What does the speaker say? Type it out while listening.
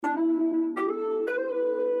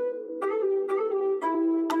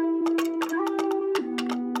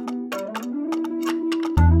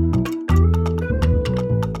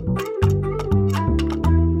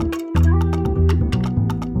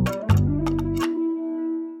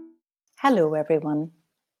Hello, everyone.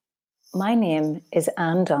 My name is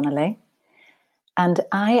Anne Donnelly, and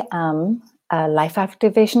I am a life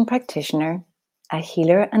activation practitioner, a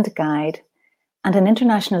healer and guide, and an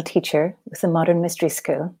international teacher with the Modern Mystery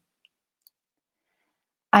School.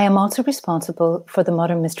 I am also responsible for the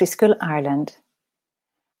Modern Mystery School Ireland,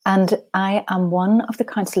 and I am one of the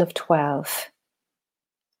Council of 12.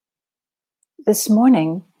 This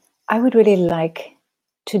morning, I would really like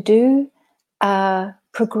to do a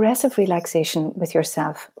progressive relaxation with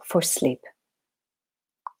yourself for sleep.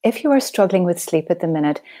 If you are struggling with sleep at the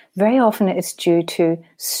minute, very often it's due to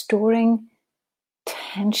storing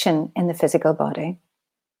tension in the physical body.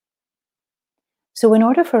 So in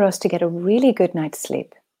order for us to get a really good night's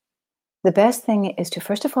sleep, the best thing is to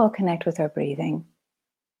first of all connect with our breathing,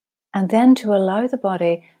 and then to allow the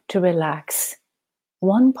body to relax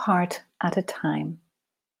one part at a time.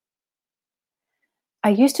 I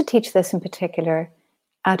used to teach this in particular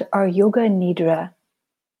at our Yoga Nidra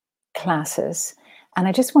classes, and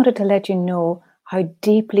I just wanted to let you know how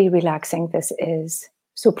deeply relaxing this is.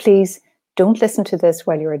 So please don't listen to this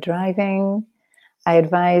while you're driving. I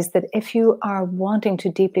advise that if you are wanting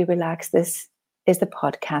to deeply relax, this is the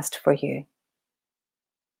podcast for you.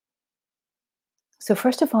 So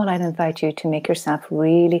first of all, I'd invite you to make yourself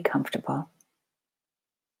really comfortable.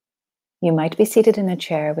 You might be seated in a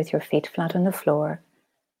chair with your feet flat on the floor,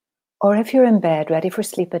 or if you're in bed ready for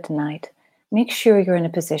sleep at night, make sure you're in a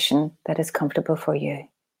position that is comfortable for you.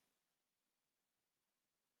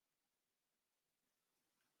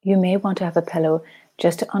 You may want to have a pillow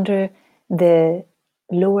just under the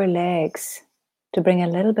lower legs to bring a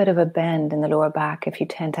little bit of a bend in the lower back if you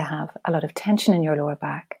tend to have a lot of tension in your lower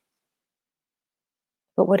back.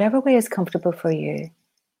 But whatever way is comfortable for you,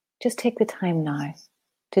 just take the time now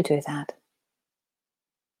to do that.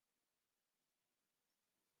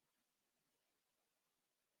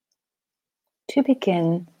 To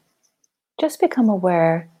begin, just become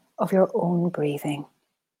aware of your own breathing.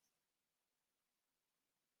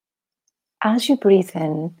 As you breathe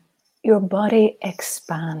in, your body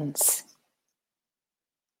expands.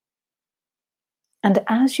 And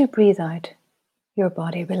as you breathe out, your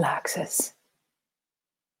body relaxes.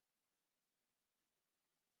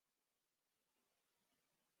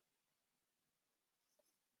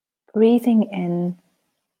 Breathing in,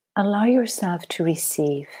 allow yourself to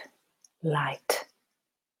receive light,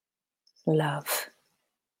 love,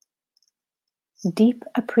 deep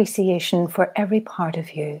appreciation for every part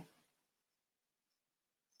of you.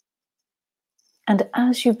 And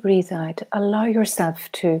as you breathe out, allow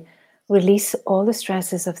yourself to release all the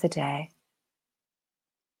stresses of the day.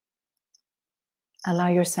 Allow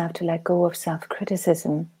yourself to let go of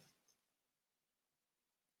self-criticism.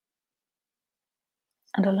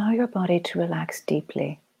 And allow your body to relax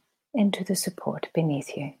deeply into the support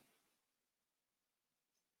beneath you.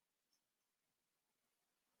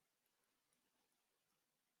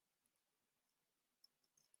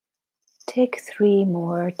 Take 3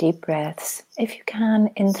 more deep breaths, if you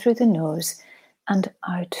can, in through the nose and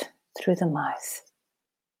out through the mouth.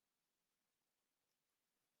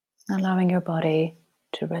 Allowing your body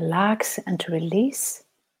to relax and to release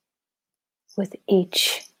with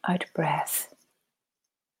each out breath.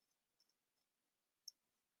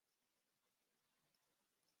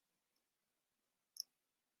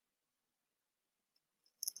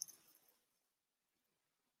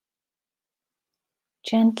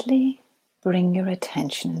 Gently bring your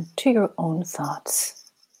attention to your own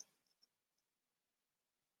thoughts.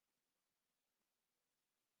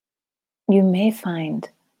 You may find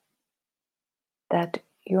that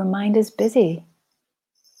your mind is busy,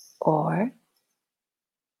 or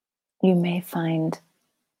you may find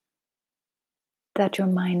that your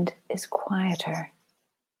mind is quieter,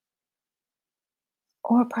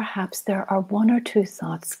 or perhaps there are 1 or 2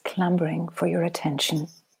 thoughts clamoring for your attention.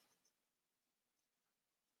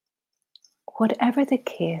 Whatever the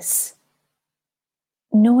case,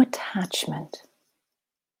 no attachment,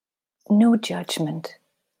 no judgment.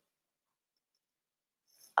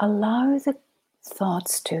 Allow the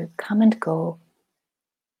thoughts to come and go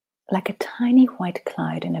like a tiny white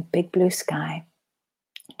cloud in a big blue sky.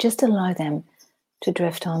 Just allow them to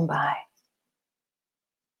drift on by.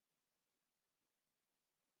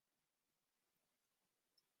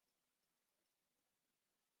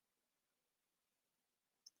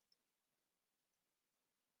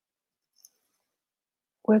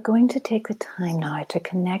 We're going to take the time now to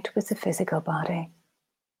connect with the physical body.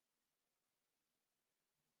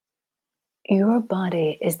 Your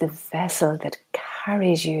body is the vessel that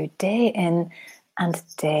carries you day in and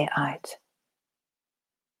day out.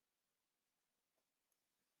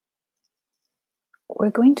 we're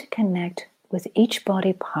going to connect with each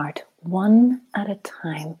body part one at a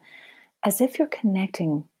time, as if you're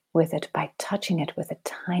connecting with it by touching it with a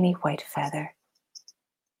tiny white feather.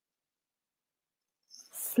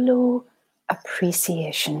 Flow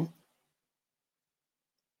appreciation.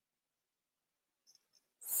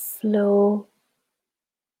 Flow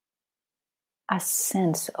a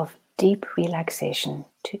sense of deep relaxation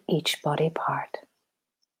to each body part.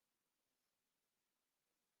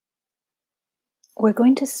 We're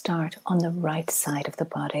going to start on the right side of the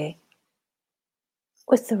body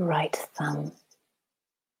with the right thumb,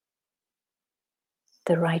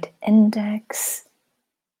 the right index,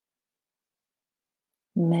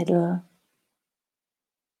 middle,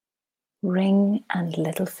 ring and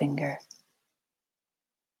little finger.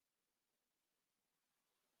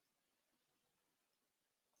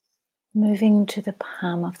 Moving to the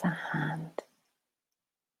palm of the hand,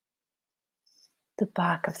 the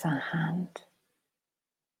back of the hand,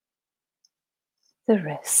 the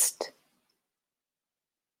wrist,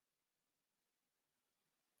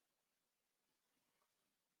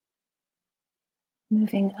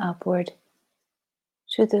 moving upward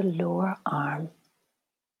to the lower arm,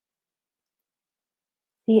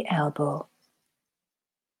 the elbow,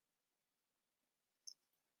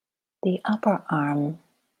 the upper arm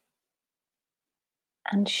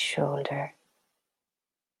and shoulder,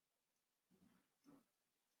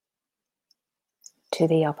 to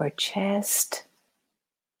the upper chest,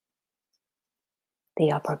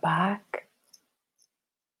 the upper back,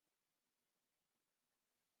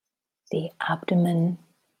 the abdomen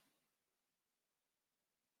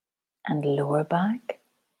and lower back,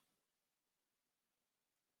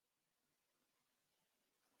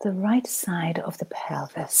 the right side of the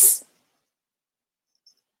pelvis,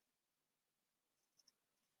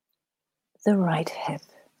 the right hip,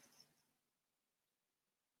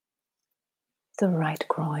 the right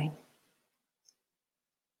groin,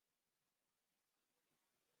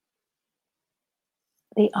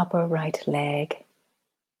 the upper right leg,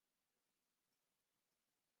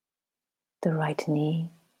 the right knee,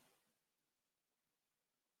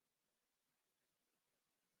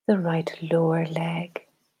 the right lower leg,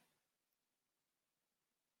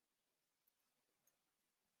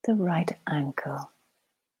 the right ankle,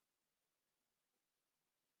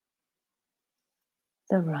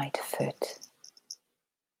 the right foot,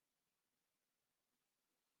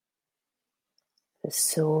 the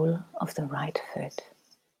sole of the right foot,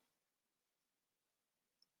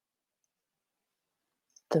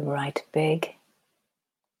 the right big,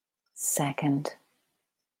 second,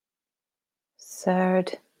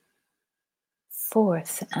 third,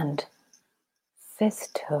 fourth and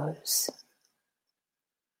fifth toes.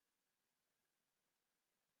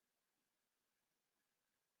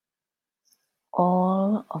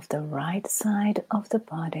 All of the right side of the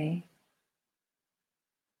body,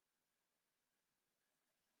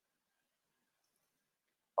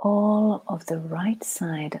 all of the right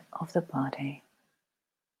side of the body.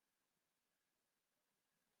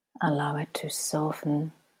 Allow it to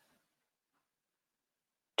soften,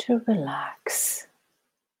 to relax,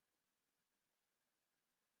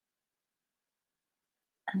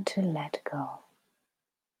 and to let go.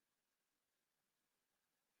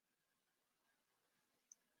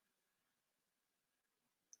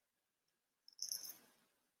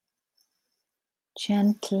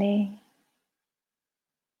 Gently,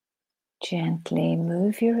 gently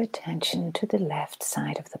move your attention to the left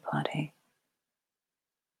side of the body,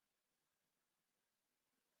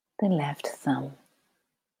 the left thumb,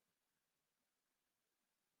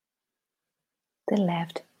 the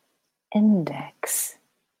left index,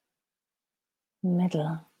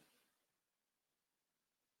 middle,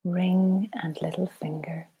 ring and little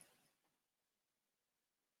finger,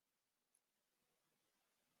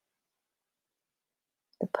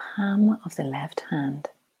 the palm of the left hand,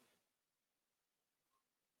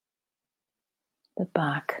 the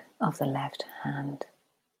back of the left hand,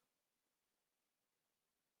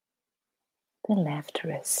 the left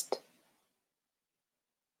wrist,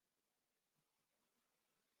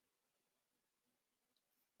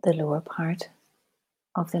 the lower part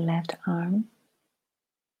of the left arm,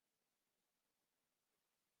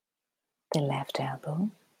 the left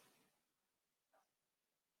elbow,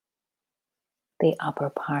 the upper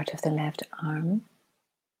part of the left arm,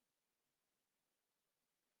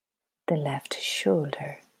 the left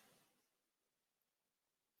shoulder,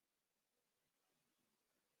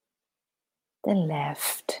 the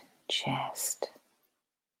left chest,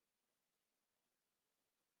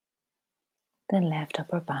 the left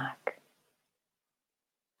upper back,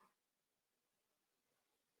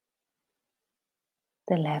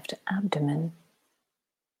 the left abdomen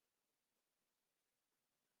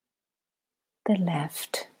the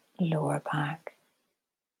left lower back,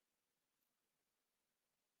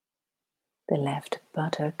 the left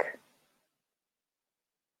buttock,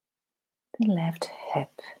 the left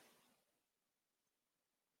hip,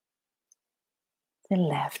 the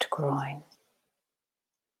left groin,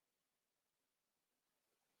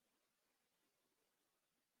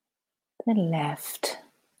 the left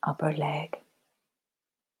upper leg,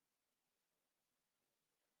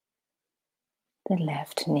 the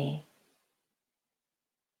left knee,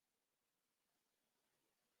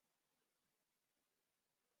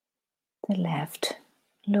 the left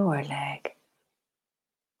lower leg,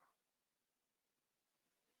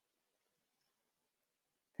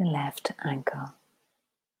 the left ankle,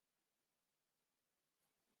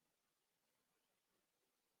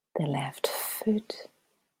 the left foot,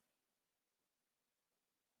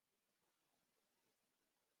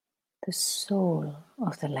 the sole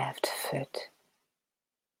of the left foot,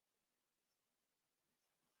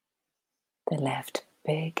 the left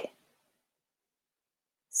big,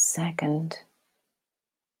 second,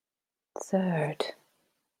 third,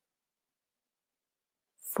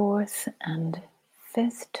 fourth and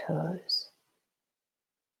fifth toes,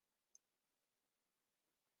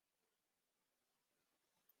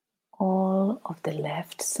 all of the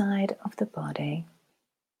left side of the body,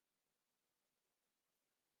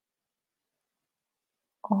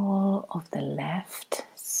 all of the left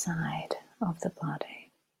side of the body.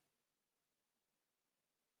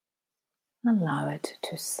 Allow it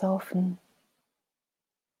to soften,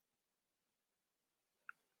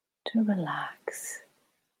 to relax,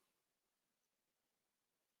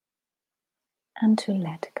 and to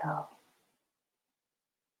let go.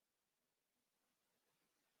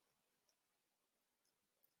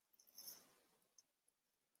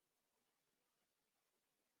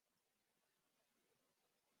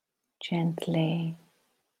 Gently,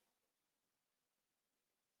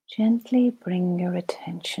 gently bring your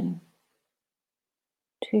attention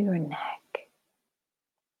to your neck,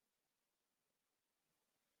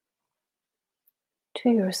 to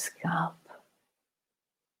your scalp,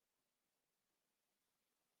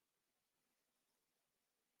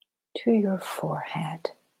 to your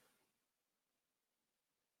forehead,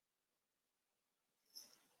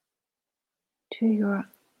 to your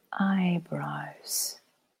eyebrows,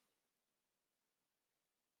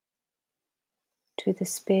 to the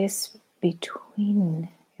space between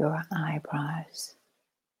your eyebrows,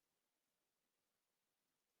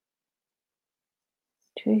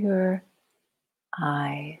 to your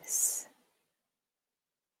eyes.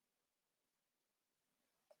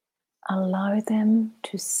 Allow them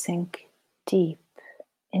to sink deep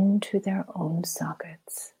into their own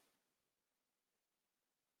sockets.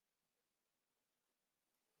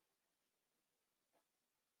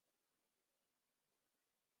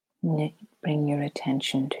 Bring your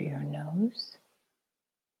attention to your nose,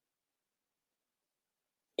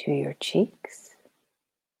 to your cheeks,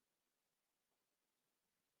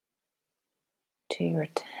 to your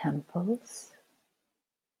temples,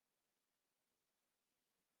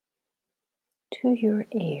 to your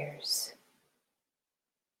ears,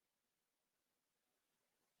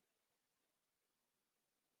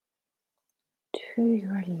 to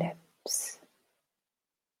your lips,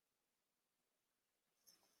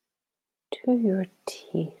 to your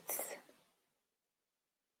teeth,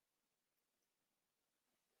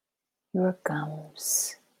 your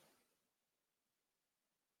gums,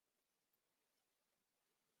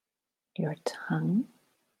 your tongue,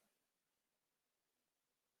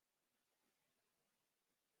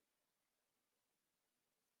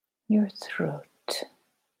 your throat,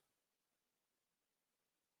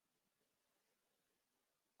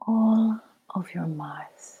 all of your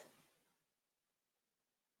mouth,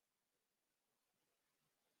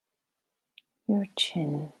 your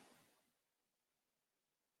chin,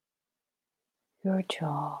 your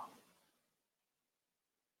jaw,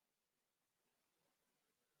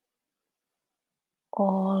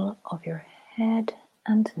 all of your head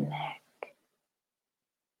and neck,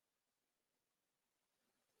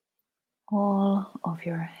 all of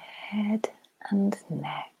your head and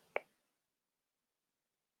neck.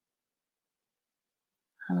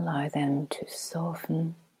 Allow them to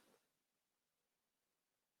soften,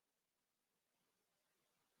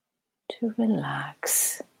 to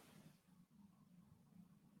relax,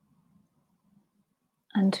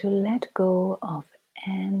 and to let go of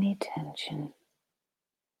any tension.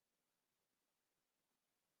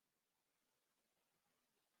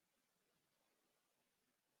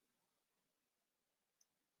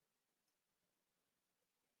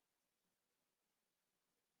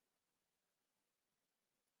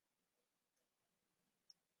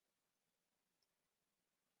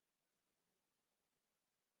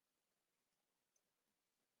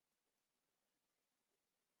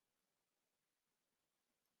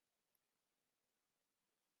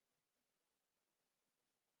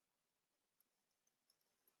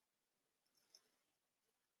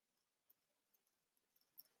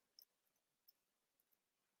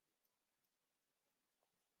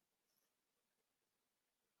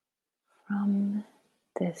 from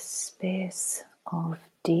this space of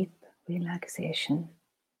deep relaxation,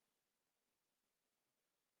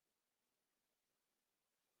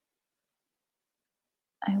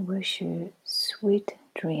 I wish you sweet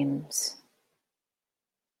dreams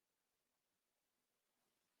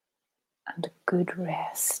and good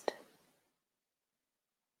rest.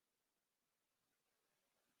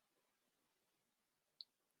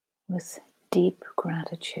 With deep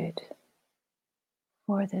gratitude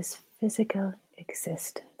for this physical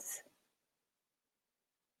existence.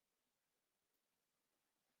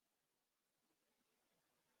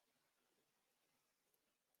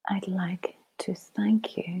 I'd like to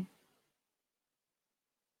thank you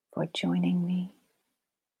for joining me.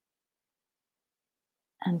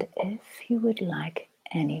 And if you would like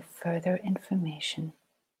any further information,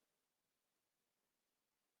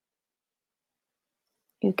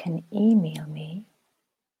 you can email me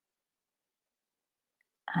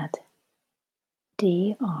at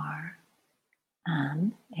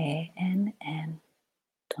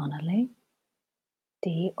drannn.Donnelly,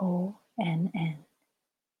 DONNELLY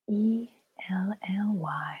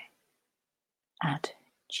at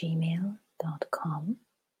gmail.com,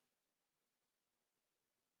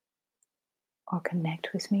 or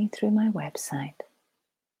connect with me through my website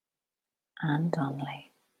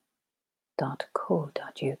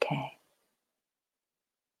anndonnelly.co.uk.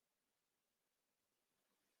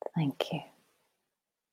 Thank you.